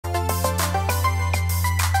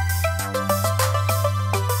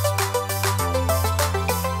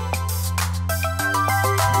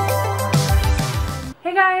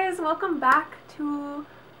welcome back to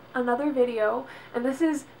another video, and this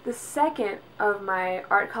is the second of my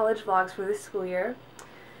art college vlogs for this school year.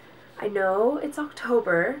 I know it's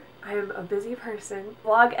October. I am a busy person.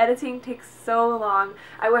 Vlog editing takes so long.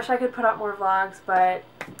 I wish I could put up more vlogs, but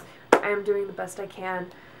I am doing the best I can.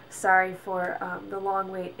 Sorry for the long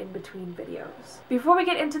wait in between videos. Before we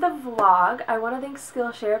get into the vlog, I want to thank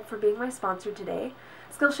Skillshare for being my sponsor today.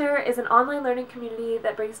 Skillshare is an online learning community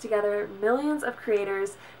that brings together millions of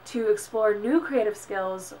creators to explore new creative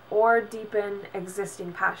skills or deepen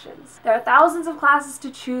existing passions. There are thousands of classes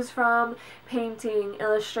to choose from: painting,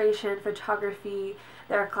 illustration, photography.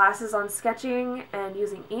 There are classes on sketching and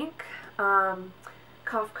using ink.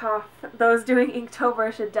 Cough cough, those doing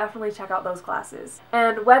Inktober should definitely check out those classes.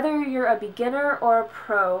 And whether you're a beginner or a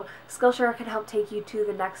pro, Skillshare can help take you to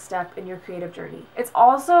the next step in your creative journey. It's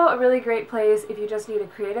also a really great place if you just need a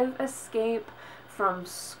creative escape from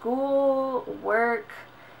school, work,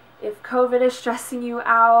 if COVID is stressing you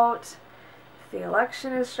out, if the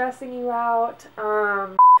election is stressing you out.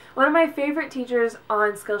 One of my favorite teachers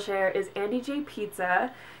on Skillshare is Andy J.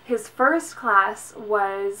 Pizza. His first class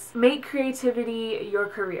was Make Creativity Your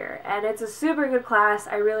Career, and it's a super good class.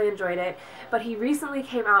 I really enjoyed it, but he recently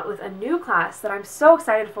came out with a new class that I'm so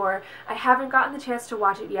excited for. I haven't gotten the chance to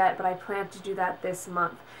watch it yet, but I plan to do that this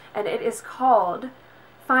month, and it is called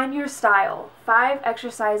Find Your Style: 5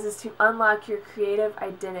 Exercises to Unlock Your Creative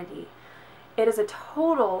Identity. It is a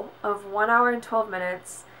total of 1 hour and 12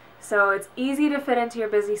 minutes, so it's easy to fit into your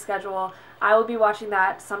busy schedule. I will be watching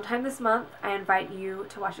that sometime this month. I invite you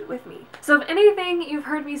to watch it with me. So if anything you've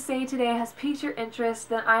heard me say today has piqued your interest,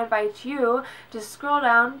 then I invite you to scroll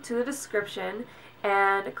down to the description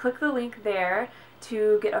and click the link there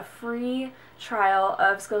to get a free trial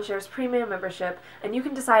of Skillshare's premium membership, and you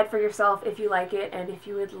can decide for yourself if you like it and if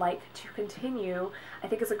you would like to continue. I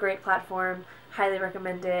think it's a great platform, highly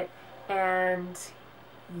recommend it, and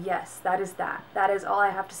yes, that is that. That is all I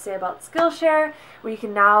have to say about Skillshare. We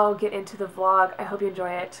can now get into the vlog. I hope you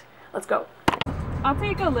enjoy it. Let's go. I'll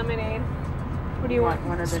take a lemonade. What do you want?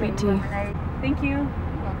 One of the sweet tea. Lemonade. Thank you.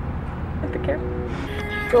 With the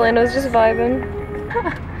camera. Orlando's just vibing.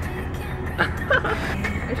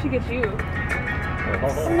 I should get you.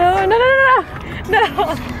 No, no, no, no,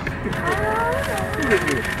 no.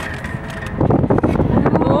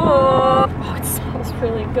 Oh, it smells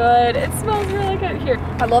really good. It smells really good. Here.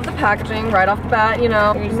 I love the packaging right off the bat, you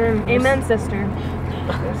know. Amen, sister.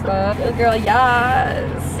 There's the good girl,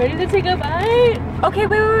 yes. Ready to take a bite? Okay,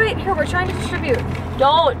 wait. Here, we're trying to distribute.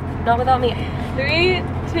 Don't. Not without me. 3,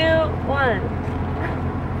 2, 1.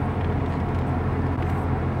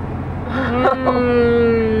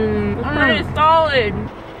 That is solid.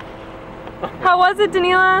 How was it,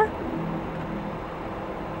 Daniela?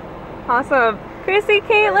 Awesome. Chrissy,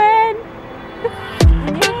 Caitlin.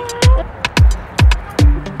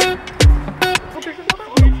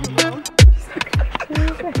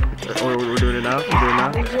 We're doing it now?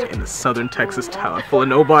 We're doing it now? In the southern Texas town full of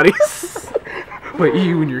nobodies. Wait,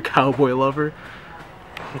 you and your cowboy lover?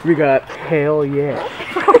 We got hell yeah.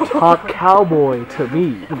 Top cowboy to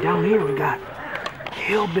me. And down here we got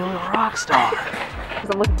hillbilly rock star. I'm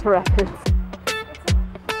looking for records.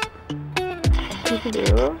 You can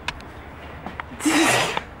do.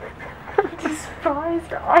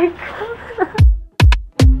 Surprised icon.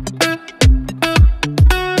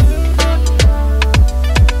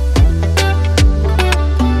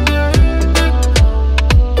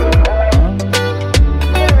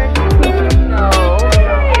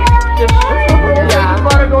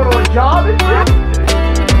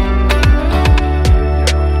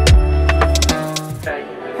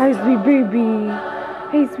 Hey, sweet baby.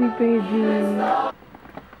 Hey, sweet baby.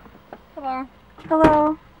 Hello.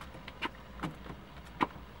 Hello.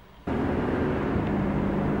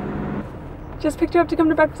 Just picked her up to come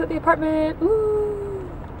to breakfast at the apartment. Ooh.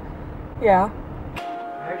 Yeah.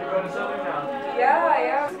 Heck, you're going to Southern now.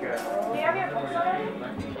 Yeah. That's good. Do you have your books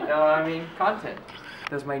already? No, I mean, content.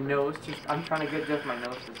 Does my nose just... I'm trying to get just my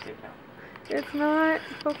nose to stick now. It's not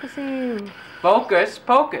focusing. Focus,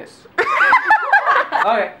 pocus.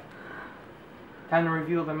 Okay. Time to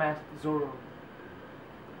reveal the masked Zorro.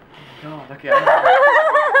 Oh my god,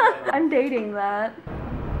 okay. I'm dating that.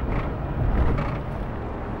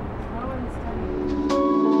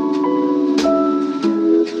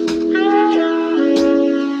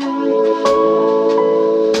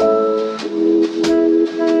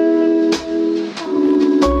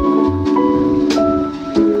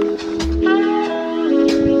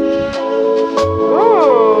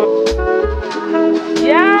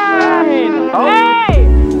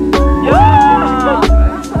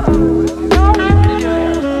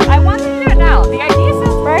 I want to do it now. The idea is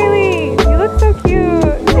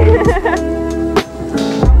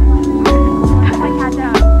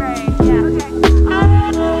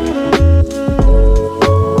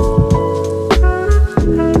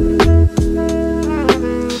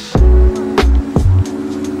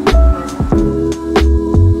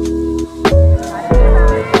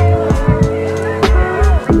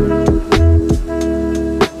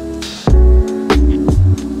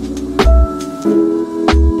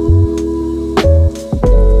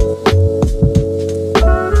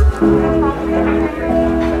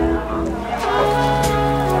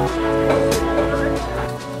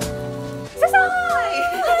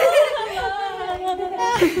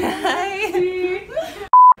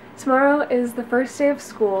is the first day of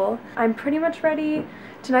school. I'm pretty much ready.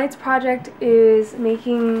 Tonight's project is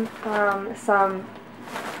making some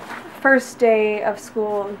first day of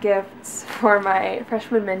school gifts for my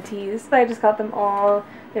freshman mentees. I just got them all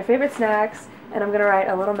their favorite snacks, and I'm gonna write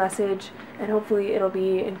a little message, and hopefully it'll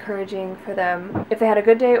be encouraging for them if they had a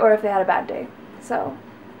good day or if they had a bad day. So,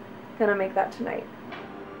 gonna make that tonight.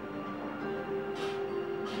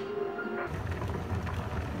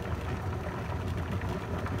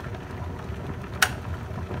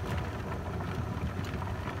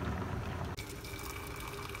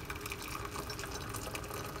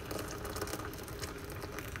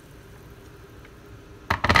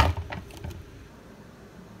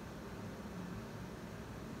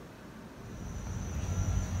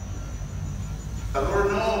 The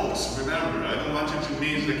Lord knows, remember, I don't want you to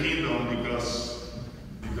miss the kingdom because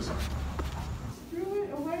Threw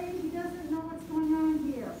it away, he doesn't know what's going on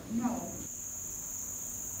here. No.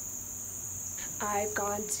 I've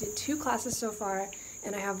gone to 2 classes so far,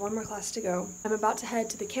 and I have 1 more class to go. I'm about to head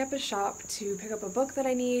to the campus shop to pick up a book that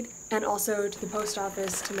I need, and also to the post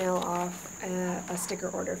office to mail off a sticker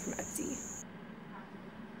order from Etsy.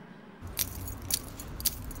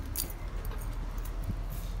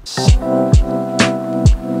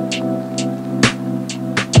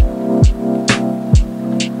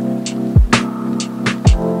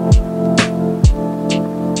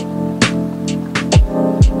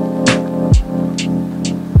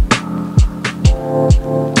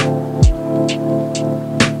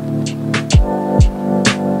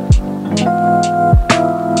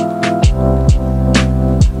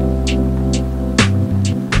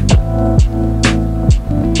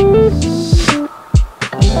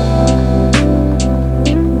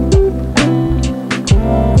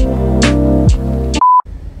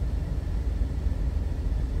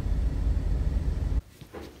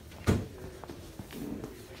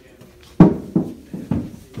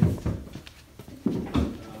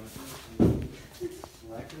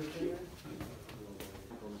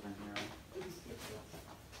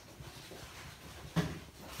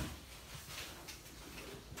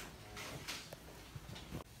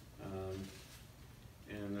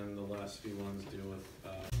 and then the last few ones deal with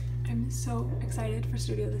I'm so excited for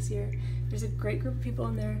studio this year. There's a great group of people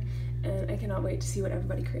in there, and I cannot wait to see what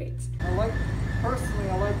everybody creates. Personally,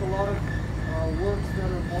 I like a lot of works that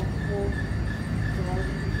are multiple. So I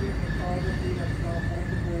think photography that's about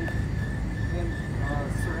multiples, and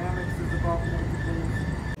ceramics is about multiples.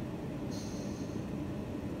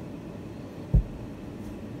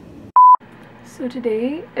 So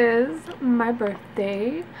today is my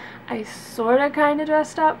birthday. I sorta kinda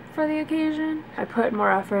dressed up for the occasion. I put more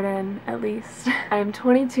effort in, at least. I'm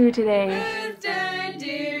 22 today. Birthday,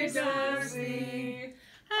 dear Darcy.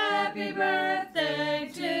 Happy birthday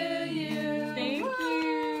to you. Thank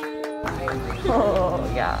you. Oh,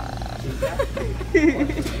 yeah.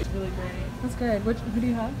 It's really great. That's good. Who do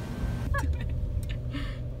you have?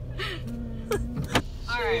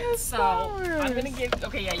 Alright, so I'm gonna give.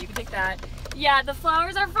 Okay, yeah, you can take that. Yeah, the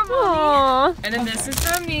flowers are from Mommy. And then this is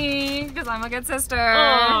from me, because I'm a good sister.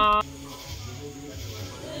 Aww.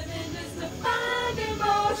 Living just to find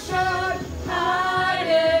emotion, hide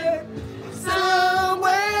it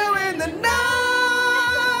somewhere in the night.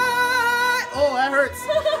 Oh, that hurts.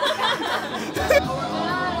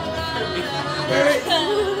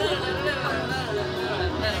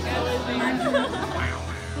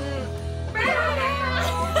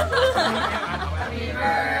 Happy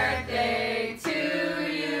birthday to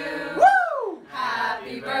you. Woo!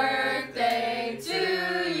 Happy birthday to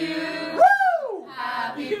you. Woo!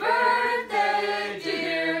 Happy birthday,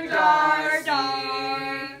 dear Dar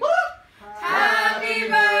Dar. Woo! Happy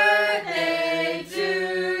birthday to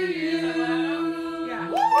you. Yeah.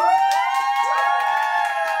 Woo!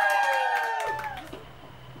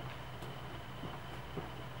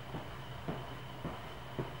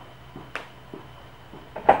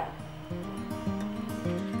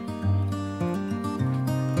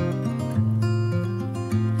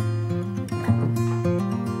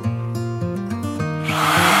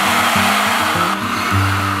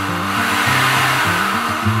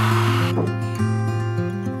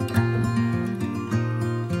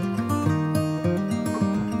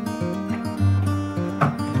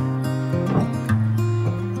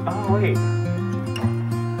 Oh, wait.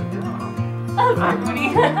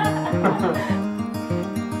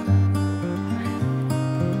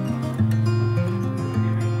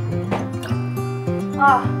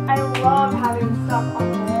 Oh, I love having stuff on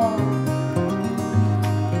the walls.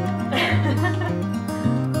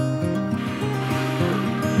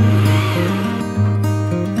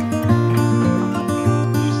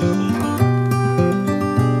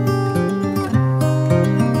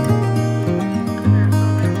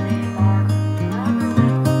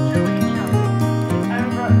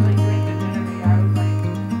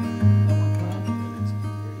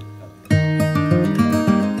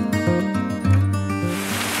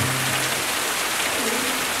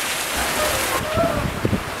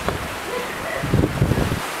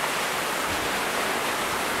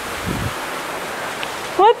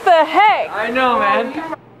 I know,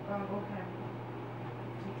 man.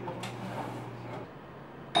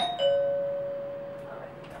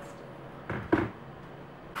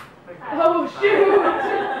 Oh shoot!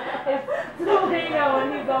 It's Slovenia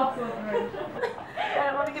when he's also French. I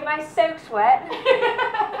don't want to get my socks wet.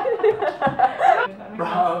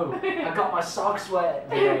 Bro, I got my socks wet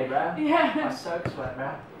today, bro. Yeah. My socks wet,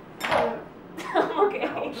 bro.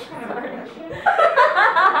 Okay.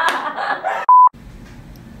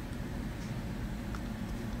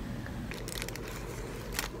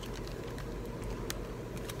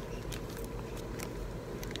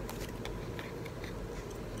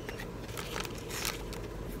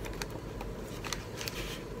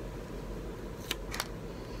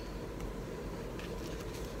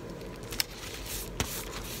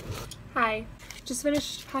 Hi, just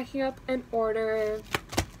finished packing up an order.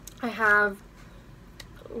 I have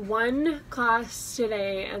one class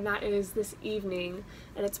today, and that is this evening,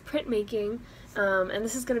 and it's printmaking, and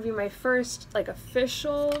this is going to be my first like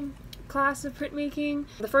official class of printmaking.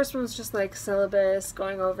 The first one was just like syllabus,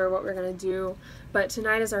 going over what we're going to do, but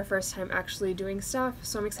tonight is our first time actually doing stuff,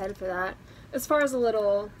 so I'm excited for that. As far as a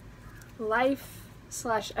little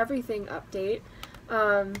life/everything update,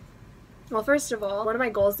 well, first of all, one of my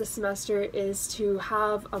goals this semester is to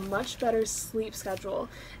have a much better sleep schedule,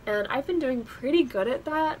 and I've been doing pretty good at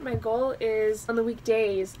that. My goal is on the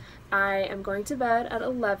weekdays, I am going to bed at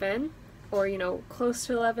 11, or you know, close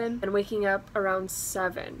to 11, and waking up around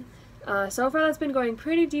 7. So far that's been going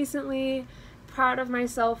pretty decently. Proud of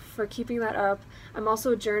myself for keeping that up. I'm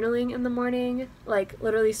also journaling in the morning, like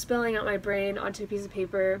literally spilling out my brain onto a piece of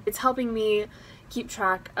paper. It's helping me keep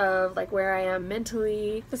track of like where I am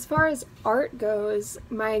mentally. As far as art goes,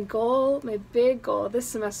 my big goal this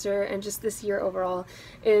semester and just this year overall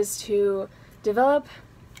is to develop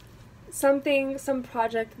some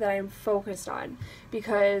project that I'm focused on,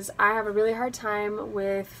 because I have a really hard time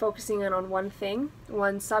with focusing in on one thing,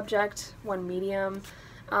 one subject, one medium.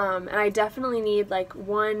 And I definitely need like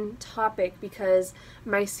one topic, because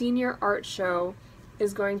my senior art show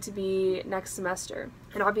is going to be next semester,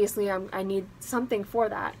 and obviously I need something for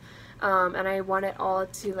that, and I want it all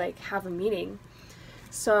to like have a meaning.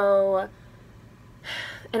 So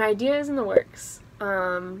an idea is in the works.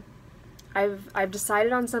 I've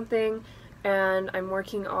decided on something, and I'm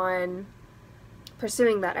working on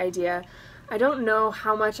pursuing that idea. I don't know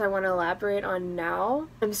how much I want to elaborate on now.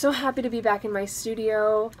 I'm so happy to be back in my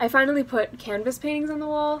studio. I finally put canvas paintings on the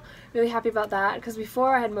wall. Really happy about that, because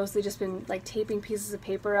before I had mostly just been like taping pieces of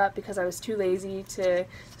paper up because I was too lazy to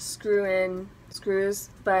screw in screws.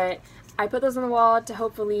 But I put those on the wall to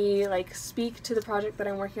hopefully like speak to the project that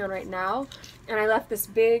I'm working on right now. And I left this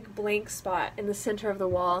big blank spot in the center of the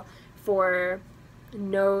wall for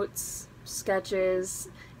notes, sketches,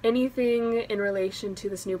 anything in relation to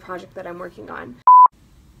this new project that I'm working on.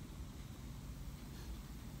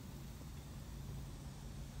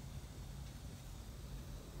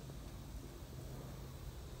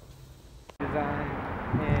 Design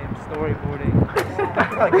and storyboarding.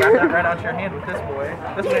 I got that right out your hand with this boy.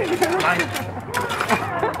 This way.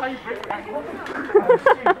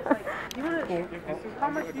 How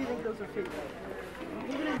much do you think those would fit?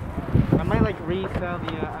 I might like resell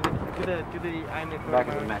the do the iron back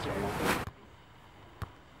of the match. Is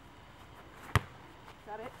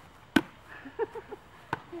that it?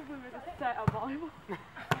 Set a volleyball.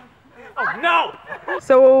 Oh no!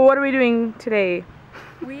 So what are we doing today?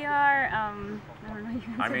 We are, I don't know.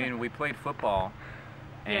 I mean, we played football,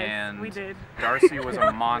 and yes, we did. Darcy was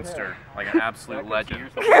a monster, like an absolute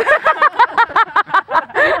legend.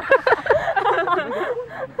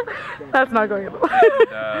 That's not going up.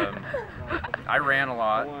 And, I ran a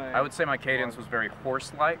lot. I would say my cadence was very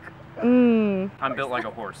horse-like. I'm built like a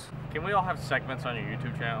horse. Can we all have segments on your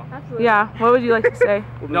YouTube channel? Absolutely. Yeah, what would you like to say?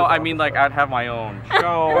 No, I mean like I'd have my own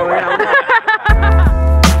show.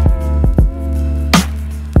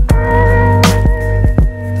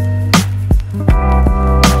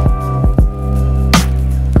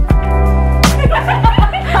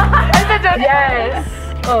 Yes.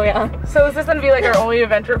 Oh yeah. So is this gonna be like our only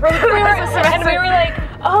adventure for the rest of the And we were like,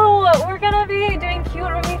 oh, we're gonna be doing cute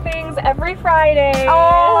roomy things every Friday.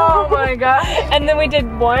 Oh my gosh. And then we did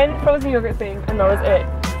one frozen yogurt thing, and that was it.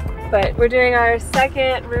 But we're doing our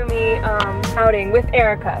second roomie outing with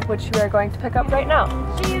Erica, which we are going to pick up right now.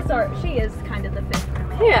 She is kind of the fifth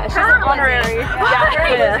roommate. Yeah, she's an honorary.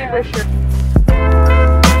 Yeah, for sure.